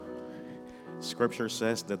Scripture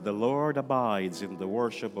says that the Lord abides in the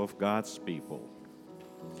worship of God's people.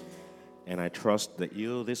 And I trust that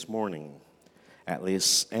you this morning, at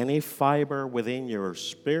least any fiber within your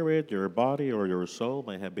spirit, your body, or your soul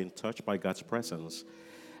may have been touched by God's presence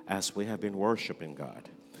as we have been worshiping God,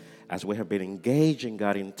 as we have been engaging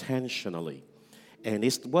God intentionally. And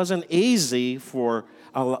it wasn't easy for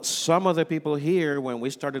some of the people here when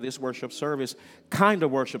we started this worship service, kind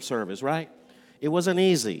of worship service, right? It wasn't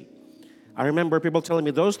easy. I remember people telling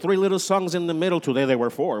me those three little songs in the middle, today they were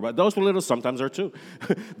four, but those three little, sometimes there are two.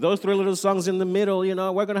 Those three little songs in the middle, we're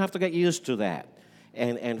going to have to get used to that.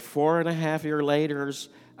 And 4.5 years later,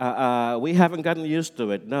 we haven't gotten used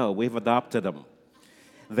to it. No, we've adopted them.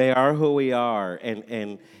 They are who we are.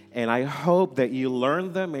 And I hope that you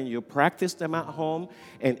learn them and you practice them at home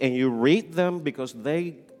and you read them because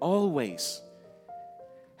they always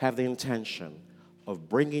have the intention of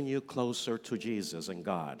bringing you closer to Jesus and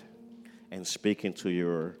God and speaking to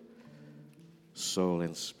your soul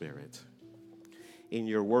and spirit. In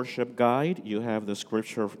your worship guide, you have the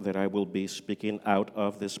scripture that I will be speaking out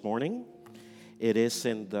of this morning. It is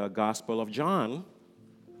in the Gospel of John,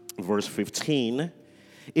 verse 15.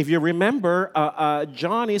 If you remember,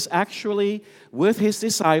 John is actually with his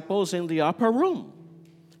disciples in the upper room.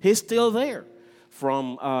 He's still there.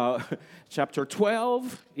 From chapter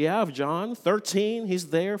 12, of John, 13, he's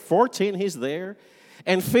there. 14, he's there.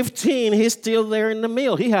 And 15, he's still there in the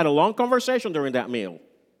meal. He had a long conversation during that meal.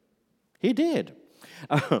 He did.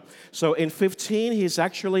 So in 15, he's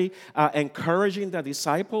actually encouraging the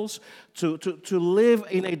disciples to live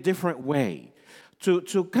in a different way,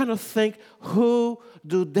 to kind of think, who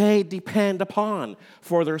do they depend upon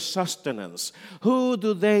for their sustenance? Who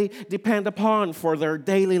do they depend upon for their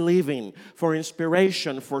daily living, for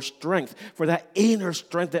inspiration, for strength, for that inner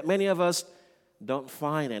strength that many of us don't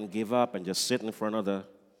find and give up and just sit in front of the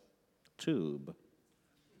tube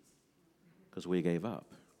because we gave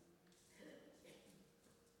up.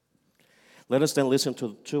 Let us then listen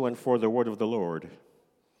to and for the word of the Lord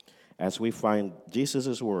as we find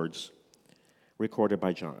Jesus' words recorded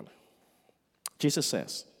by John. Jesus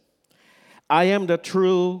says, I am the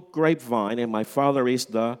true grapevine, and my Father is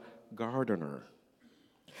the gardener.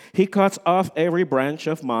 He cuts off every branch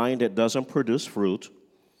of mine that doesn't produce fruit,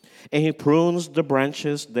 and he prunes the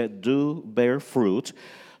branches that do bear fruit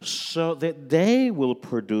so that they will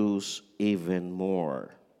produce even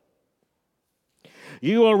more.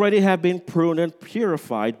 You already have been pruned and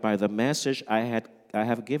purified by the message I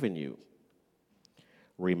have given you.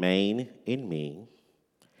 Remain in me,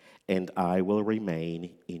 and I will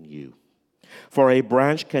remain in you. For a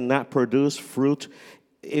branch cannot produce fruit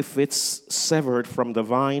if it's severed from the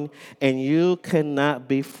vine, and you cannot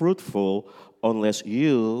be fruitful unless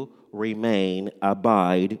you remain,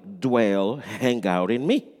 abide, dwell, hang out in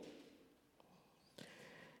me.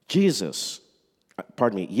 Yes,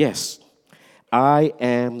 I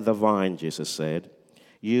am the vine, Jesus said.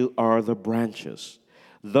 You are the branches.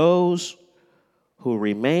 Those who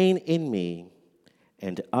remain in me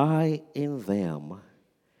and I in them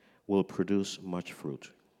will produce much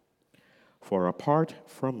fruit. For apart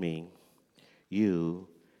from me, you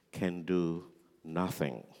can do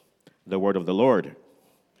nothing. The word of the Lord.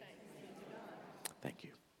 Thank you.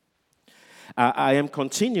 I am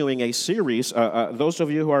continuing a series. Those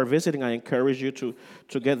of you who are visiting, I encourage you to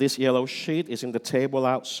get this yellow sheet. It's in the table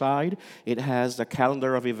outside. It has the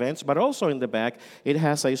calendar of events, but also in the back, it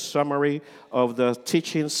has a summary of the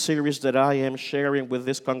teaching series that I am sharing with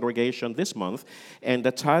this congregation this month. And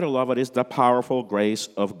the title of it is The Powerful Grace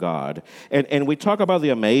of God. And we talk about the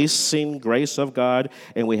amazing grace of God,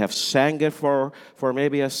 and we have sang it for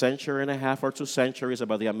maybe a century and a half or 2 centuries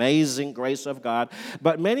about the amazing grace of God.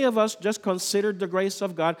 But many of us just considered the grace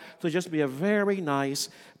of God to just be a very nice,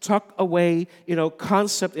 tucked away,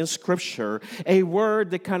 concept in Scripture, a word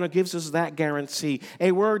that kind of gives us that guarantee,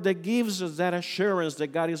 a word that gives us that assurance that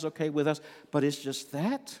God is okay with us, but it's just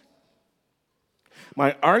that.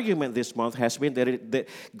 My argument this month has been that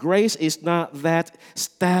grace is not that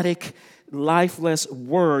static, lifeless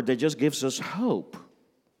word that just gives us hope.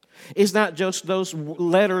 It's not just those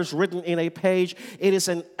letters written in a page. It is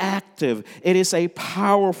an active, it is a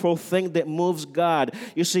powerful thing that moves God.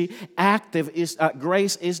 You see,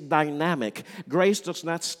 grace is dynamic. Grace does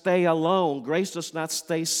not stay alone. Grace does not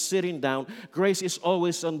stay sitting down. Grace is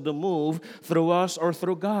always on the move through us or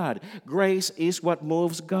through God. Grace is what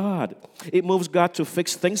moves God. It moves God to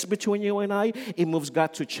fix things between you and I. It moves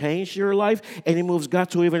God to change your life. And it moves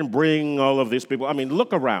God to even bring all of these people. I mean,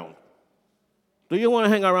 look around. Do you want to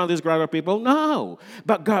hang around this crowd of people? No.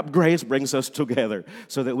 But God's grace brings us together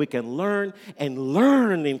so that we can learn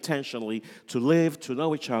intentionally to live, to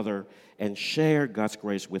know each other, and share God's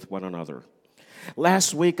grace with one another.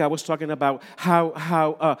 Last week, I was talking about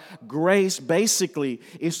how grace basically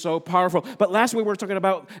is so powerful. But last week, we were talking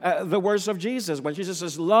about the words of Jesus. When Jesus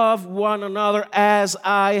says, love one another as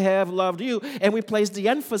I have loved you. And we placed the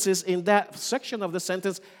emphasis in that section of the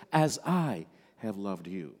sentence, as I have loved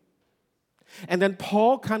you. And then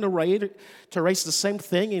Paul kind of reiterates the same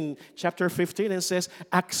thing in chapter 15 and says,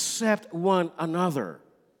 accept one another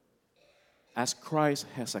as Christ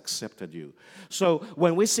has accepted you. So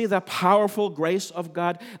when we see the powerful grace of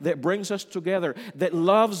God that brings us together, that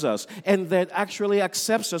loves us, and that actually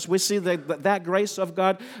accepts us, we see that grace of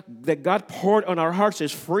God that God poured on our hearts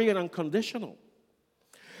is free and unconditional.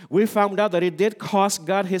 We found out that it did cost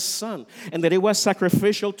God His Son, and that it was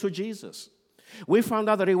sacrificial to Jesus. We found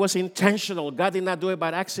out that it was intentional. God did not do it by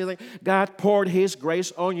accident. God poured His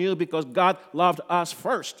grace on you because God loved us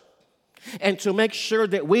first. And to make sure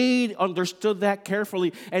that we understood that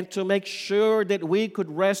carefully, and to make sure that we could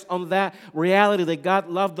rest on that reality that God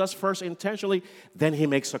loved us first intentionally, then He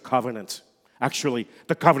makes a covenant. Actually,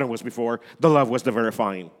 the covenant was before, the love was the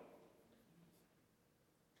verifying.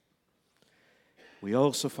 We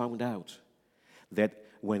also found out that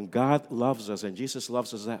when God loves us and Jesus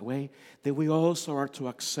loves us that way, that we also are to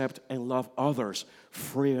accept and love others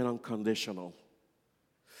free and unconditional.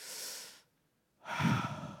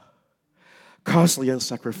 Costly and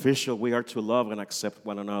sacrificial, we are to love and accept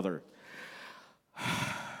one another.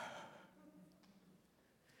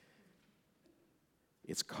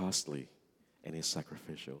 It's costly and it's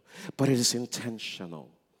sacrificial, but it is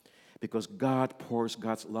intentional. Because God pours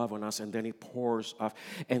God's love on us, and then He pours off.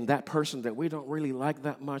 And that person that we don't really like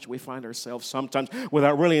that much, we find ourselves sometimes,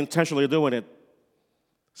 without really intentionally doing it,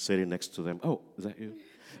 sitting next to them. Oh, is that you?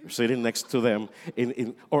 Or sitting next to them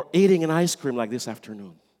or eating an ice cream like this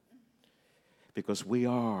afternoon. Because we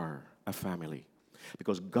are a family.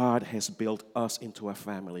 Because God has built us into a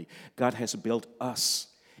family. God has built us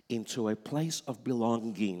into a place of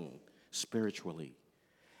belonging spiritually.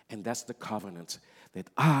 And that's the covenant, that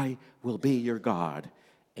I will be your God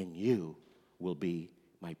and you will be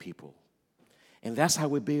my people. And that's how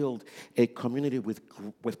we build a community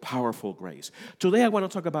with powerful grace. Today I want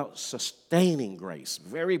to talk about sustaining grace,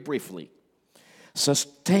 very briefly.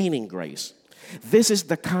 Sustaining grace. This is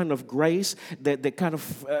the kind of grace that kind of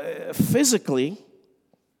physically,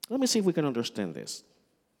 let me see if we can understand this.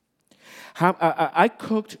 I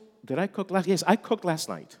cooked, did I cook last? Yes, I cooked last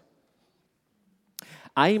night.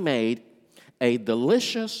 I made a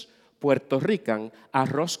delicious Puerto Rican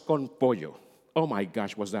arroz con pollo. Oh my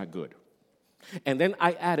gosh, was that good. And then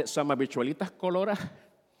I added some habichuelitas coloradas.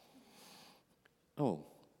 Oh,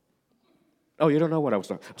 you don't know what I was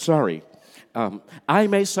talking. Sorry. I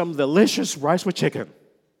made some delicious rice with chicken.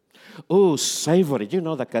 Ooh, savory, you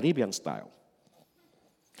know, the Caribbean style.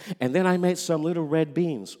 And then I made some little red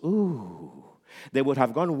beans. Ooh, they would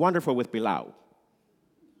have gone wonderful with pilau.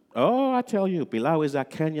 Oh, I tell you, pilau is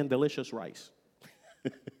that Kenyan delicious rice.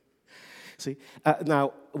 See,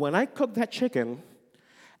 now, when I cooked that chicken,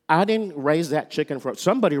 I didn't raise that chicken from,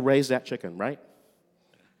 somebody raised that chicken, right?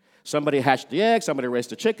 Somebody hatched the egg, somebody raised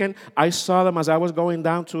the chicken. I saw them as I was going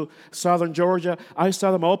down to southern Georgia. I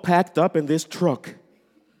saw them all packed up in this truck.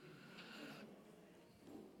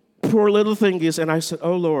 Poor little thingies, and I said,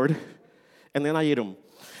 oh, Lord. And then I eat them.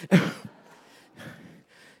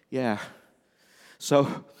 Yeah.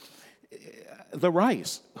 So, the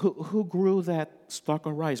rice, who grew that stalk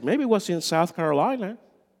of rice? Maybe it was in South Carolina.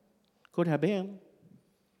 Could have been.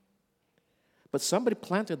 But somebody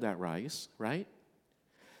planted that rice, right?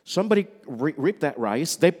 Somebody reaped that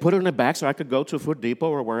rice. They put it in a bag so I could go to Food Depot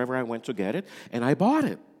or wherever I went to get it, and I bought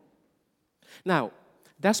it. Now,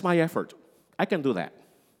 that's my effort. I can do that,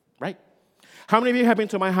 right? How many of you have been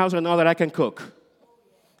to my house and know that I can cook?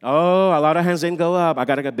 Oh, a lot of hands didn't go up. I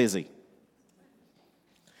got to get busy.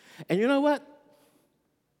 And you know what?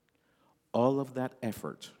 All of that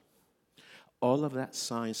effort, all of that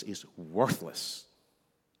science is worthless,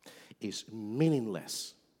 is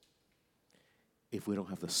meaningless if we don't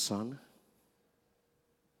have the sun,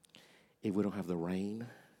 if we don't have the rain.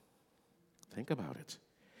 Think about it.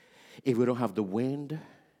 If we don't have the wind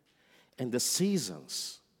and the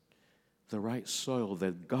seasons, the right soil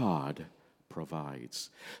that God provides.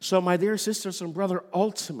 So, my dear sisters and brothers,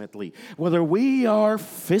 ultimately, whether we are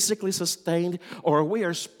physically sustained or we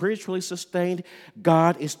are spiritually sustained,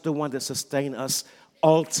 God is the one that sustains us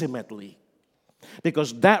ultimately.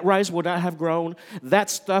 because that rice would not have grown,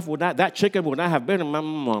 that chicken would not have been in my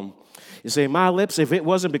mom. You say, my lips, if it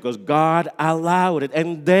wasn't because God allowed it,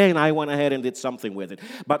 and then I went ahead and did something with it.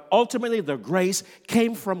 But ultimately, the grace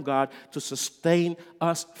came from God to sustain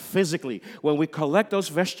us physically. When we collect those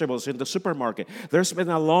vegetables in the supermarket, there's been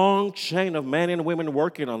a long chain of men and women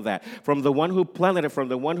working on that, from the one who planted it, from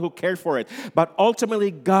the one who cared for it. But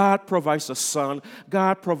ultimately, God provides the sun,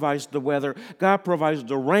 God provides the weather, God provides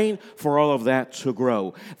the rain for all of that to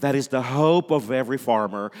grow. That is the hope of every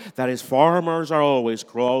farmer. That is, farmers are always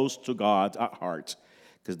close to God at heart,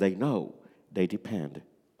 because they know they depend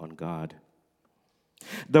on God.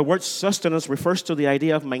 The word sustenance refers to the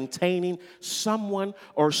idea of maintaining someone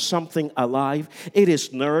or something alive. It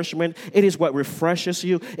is nourishment. It is what refreshes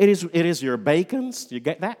you. It is your bacons. You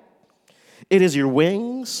get that? It is your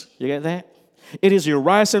wings. You get that? It is your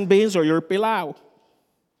rice and beans or your pilau.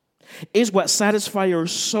 It is what satisfies your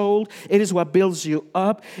soul. It is what builds you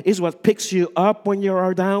up. It is what picks you up when you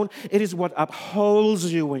are down. It is what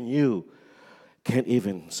upholds you when you can't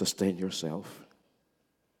even sustain yourself.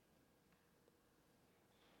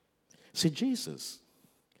 See, Jesus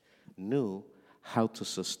knew how to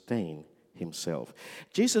sustain himself.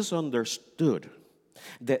 Jesus understood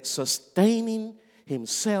that sustaining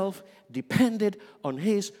himself depended on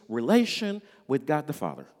his relation with God the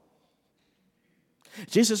Father.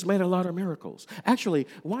 Jesus made a lot of miracles. Actually,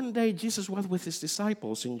 one day Jesus was with his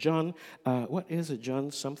disciples in John,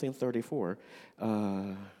 John something 34.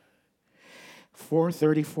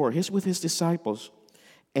 4:34. He's with his disciples,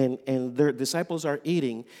 and their disciples are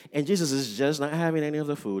eating, and Jesus is just not having any of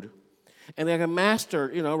the food. And they're like, Master,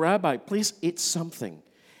 Rabbi, please eat something.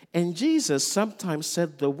 And Jesus sometimes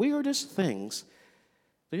said the weirdest things.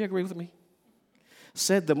 Do you agree with me?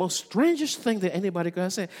 Said the most strangest thing that anybody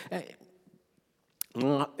could say.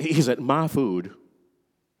 He said, my food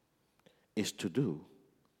is to do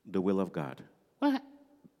the will of God. What?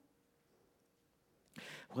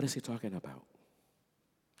 What is he talking about?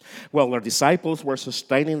 Well, their disciples were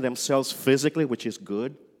sustaining themselves physically, which is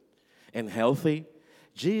good and healthy.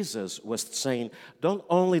 Jesus was saying, don't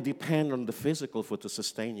only depend on the physical food to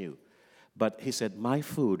sustain you, but he said, my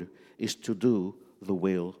food is to do the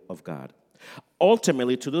will of God.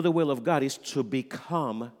 Ultimately, to do the will of God is to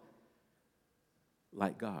become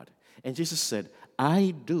like God. And Jesus said,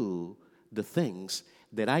 I do the things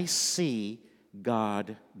that I see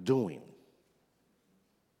God doing.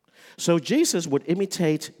 So Jesus would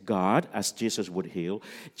imitate God as Jesus would heal.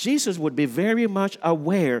 Jesus would be very much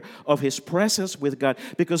aware of his presence with God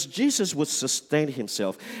because Jesus would sustain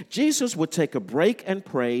himself. Jesus would take a break and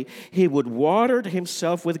pray. He would water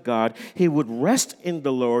himself with God. He would rest in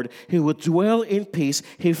the Lord. He would dwell in peace.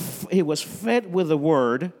 He was fed with the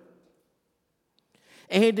Word.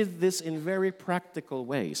 And he did this in very practical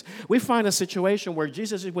ways. We find a situation where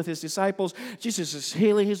Jesus is with his disciples. Jesus is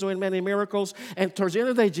healing. He's doing many miracles. And towards the end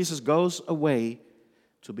of the day, Jesus goes away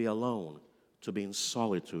to be alone, to be in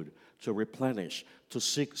solitude, to replenish, to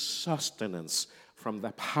seek sustenance from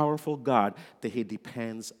the powerful God that he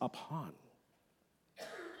depends upon.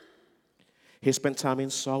 He spent time in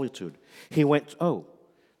solitude.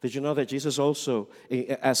 Did you know that Jesus also,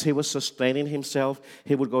 as he was sustaining himself,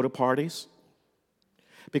 he would go to parties?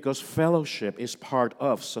 Because fellowship is part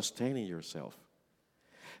of sustaining yourself.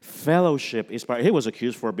 Fellowship is part. He was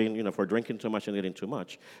accused for being, for drinking too much and eating too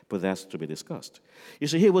much, but that's to be discussed. You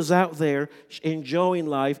see, he was out there enjoying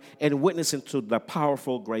life and witnessing to the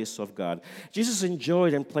powerful grace of God. Jesus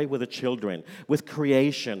enjoyed and played with the children, with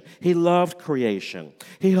creation. He loved creation.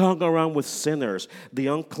 He hung around with sinners, the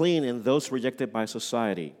unclean, and those rejected by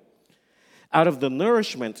society. Out of the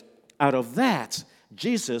nourishment, out of that,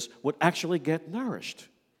 Jesus would actually get nourished.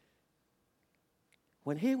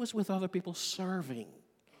 When he was with other people serving,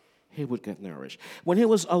 he would get nourished. When he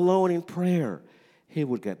was alone in prayer, he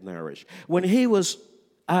would get nourished. When he was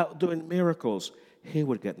out doing miracles, he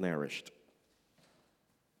would get nourished.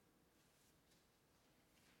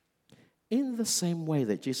 In the same way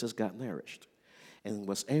that Jesus got nourished and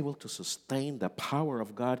was able to sustain the power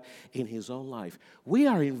of God in his own life, we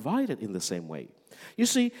are invited in the same way. You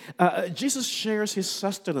see, Jesus shares his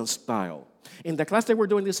sustenance style. In the class that we're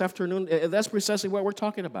doing this afternoon, that's precisely what we're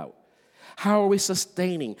talking about. How are we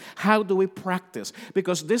sustaining? How do we practice?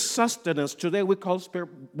 Because this sustenance, today we call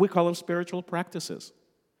them spiritual practices.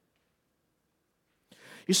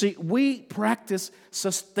 You see, we practice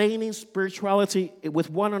sustaining spirituality with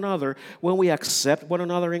one another when we accept one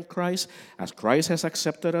another in Christ, as Christ has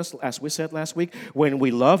accepted us, as we said last week, when we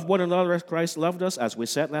love one another as Christ loved us, as we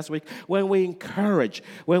said last week, when we encourage,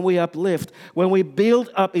 when we uplift, when we build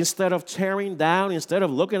up instead of tearing down, instead of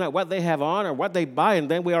looking at what they have on or what they buy, and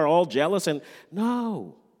then we are all jealous. And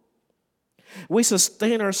no. We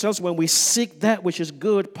sustain ourselves when we seek that which is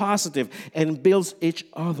good, positive, and builds each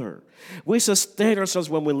other. We sustain ourselves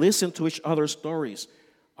when we listen to each other's stories,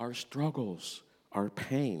 our struggles, our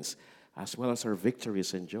pains, as well as our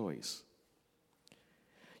victories and joys.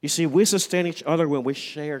 You see, we sustain each other when we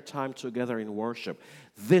share time together in worship.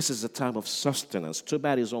 This is a time of sustenance. Too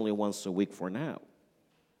bad it's only once a week for now.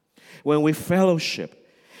 When we fellowship,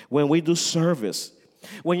 when we do service,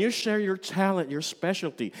 when you share your talent, your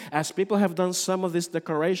specialty, as people have done some of these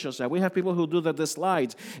decorations, and we have people who do the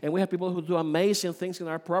slides, and we have people who do amazing things in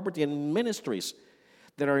our property and ministries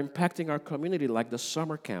that are impacting our community, like the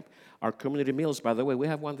summer camp, our community meals. By the way, we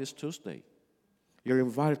have one this Tuesday. You're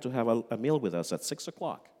invited to have a meal with us at 6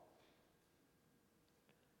 o'clock.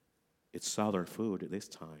 It's Southern food at this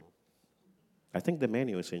time. I think the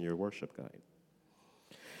menu is in your worship guide.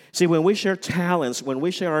 See, when we share talents, when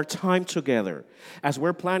we share our time together, as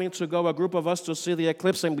we're planning to go, a group of us to see the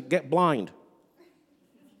eclipse and get blind.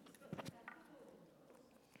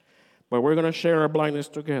 But we're going to share our blindness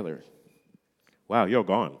together. Wow, you're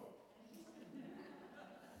gone.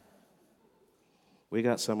 We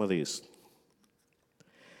got some of these.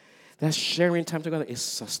 That sharing time together is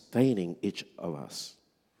sustaining each of us.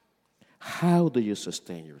 How do you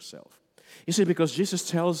sustain yourself? You see, because Jesus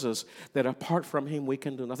tells us that apart from Him, we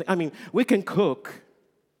can do nothing. I mean, we can cook,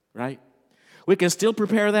 right? We can still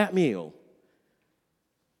prepare that meal.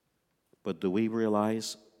 But do we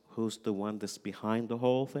realize who's the one that's behind the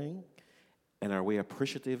whole thing? And are we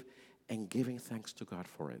appreciative and giving thanks to God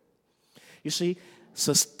for it? You see,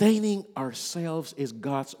 sustaining ourselves is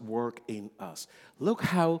God's work in us. Look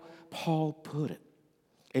how Paul put it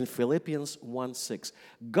in Philippians 1:6.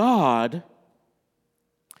 God,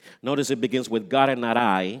 notice it begins with God and not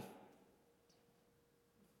I.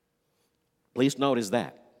 Please notice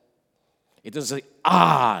that. It doesn't say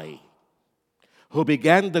I, who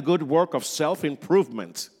began the good work of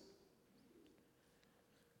self-improvement.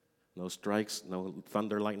 No strikes, no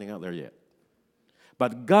thunder, lightning out there yet.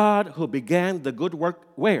 But God who began the good work,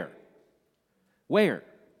 where? Where?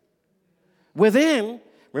 Within.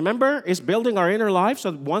 Remember, it's building our inner life. So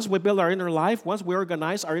once we build our inner life, once we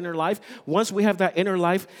organize our inner life, once we have that inner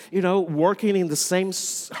life, working in the same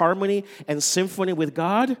harmony and symphony with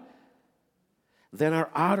God, then our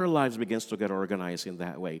outer lives begins to get organized in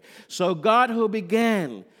that way. So God who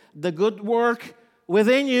began the good work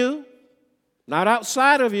within you, not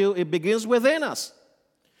outside of you, it begins within us,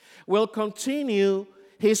 will continue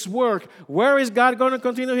His work. Where is God going to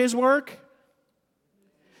continue His work?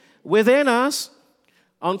 Within us.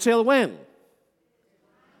 Until when?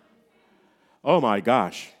 Oh my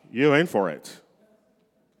gosh, you in for it.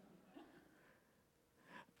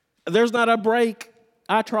 There's not a break.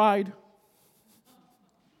 I tried.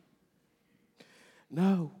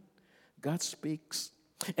 No, God speaks.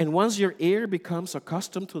 And once your ear becomes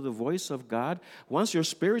accustomed to the voice of God, once your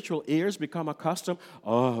spiritual ears become accustomed,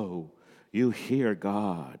 you hear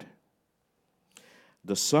God.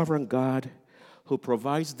 The sovereign God who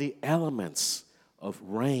provides the elements of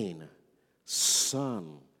rain,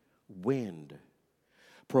 sun, wind,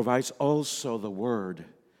 provides also the word,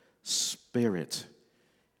 spirit,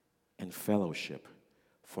 and fellowship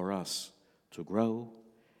for us to grow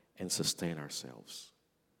and sustain ourselves.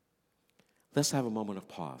 Let's have a moment of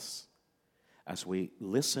pause as we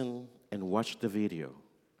listen and watch the video,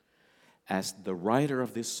 as the writer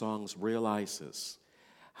of these songs realizes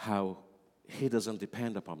how he doesn't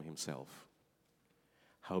depend upon himself,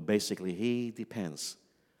 how basically he depends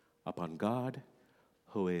upon God,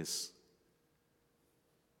 who is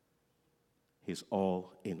his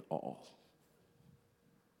all in all.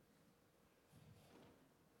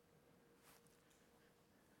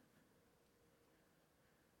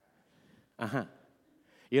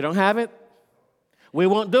 You don't have it? We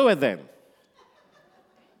won't do it then.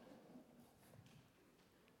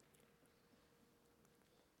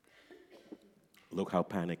 Look how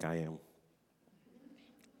panicked I am.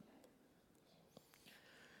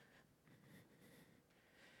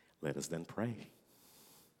 Let us then pray.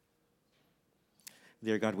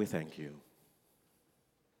 Dear God, we thank you.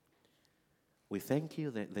 We thank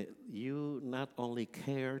you that you not only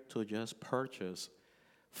care to just purchase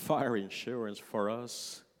fire insurance for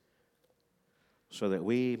us so that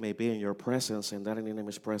we may be in your presence and that in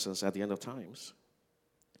His presence at the end of times,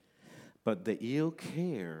 but that you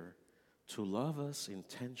care to love us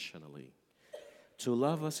intentionally, to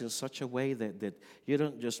love us in such a way that you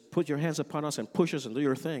don't just put your hands upon us and push us and do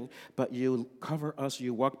your thing, but you cover us,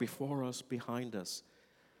 you walk before us, behind us,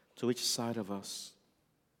 to each side of us,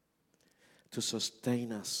 to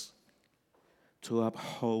sustain us, to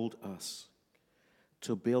uphold us,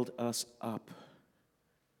 to build us up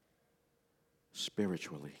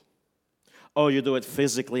spiritually. Oh, you do it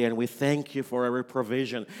physically, and we thank you for every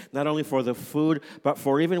provision, not only for the food, but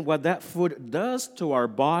for even what that food does to our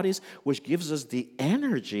bodies, which gives us the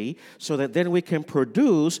energy so that then we can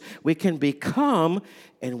produce, we can become,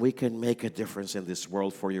 and we can make a difference in this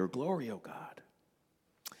world for your glory, oh God.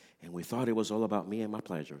 And we thought it was all about me and my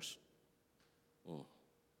pleasures.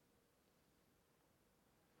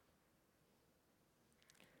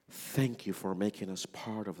 Thank you for making us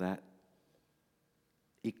part of that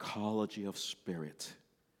ecology of spirit,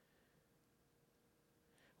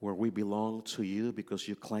 where we belong to you because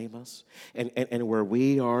you claim us, and where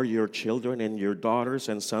we are your children and your daughters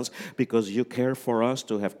and sons because you care for us,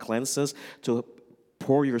 to have cleansed us, to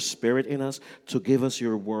pour your spirit in us, to give us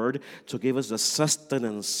your word, to give us the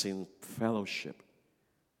sustenance in fellowship,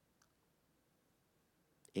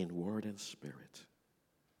 in word and spirit.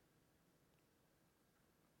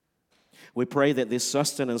 We pray that this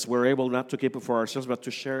sustenance, we're able not to keep it for ourselves, but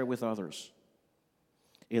to share it with others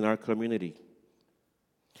in our community.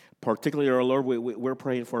 Particularly, our Lord, we're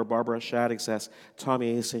praying for Barbara Shaddix as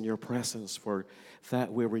Tommy is in your presence. For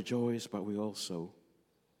that we rejoice, but we also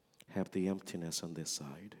have the emptiness on this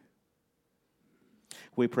side.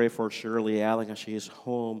 We pray for Shirley Allen as she is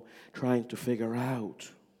home trying to figure out,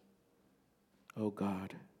 oh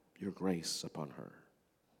God, your grace upon her.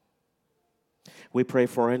 We pray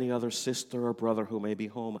for any other sister or brother who may be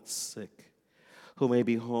home sick, who may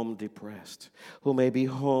be home depressed, who may be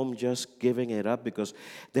home just giving it up because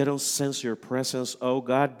they don't sense your presence. Oh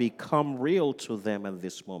God, become real to them at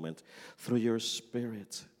this moment through your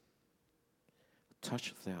Spirit.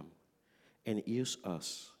 Touch them and use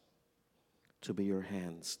us to be your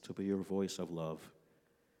hands, to be your voice of love,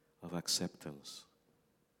 of acceptance.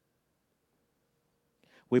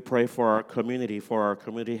 We pray for our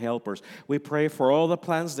community helpers. We pray for all the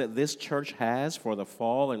plans that this church has for the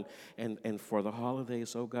fall and for the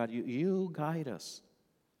holidays. Oh God, you guide us.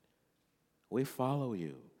 We follow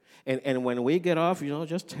you. And when we get off,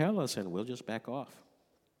 just tell us and we'll just back off.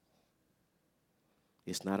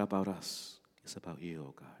 It's not about us. It's about you,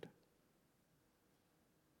 oh God.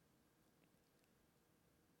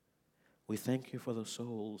 We thank you for the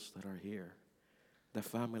souls that are here, the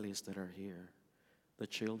families that are here, the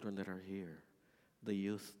children that are here, the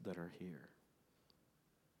youth that are here.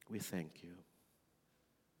 We thank you.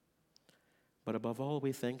 But above all,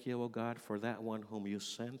 we thank you, O God, for that one whom you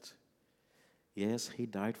sent. Yes, he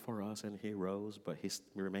died for us and he rose, but he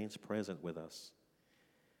remains present with us.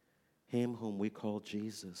 Him whom we call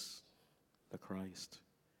Jesus, the Christ,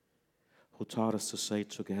 who taught us to say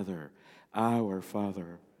together, Our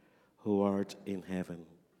Father, who art in heaven,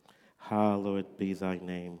 hallowed be thy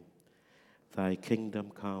name. Thy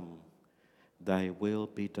kingdom come, thy will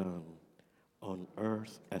be done, on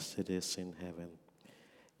earth as it is in heaven.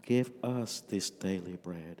 Give us this daily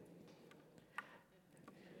bread.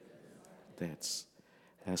 That's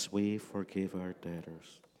as we forgive our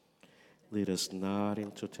debtors. Lead us not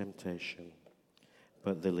into temptation,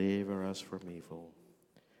 but deliver us from evil.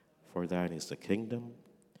 For thine is the kingdom,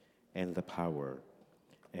 and the power,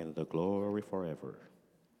 and the glory forever.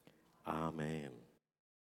 Amen.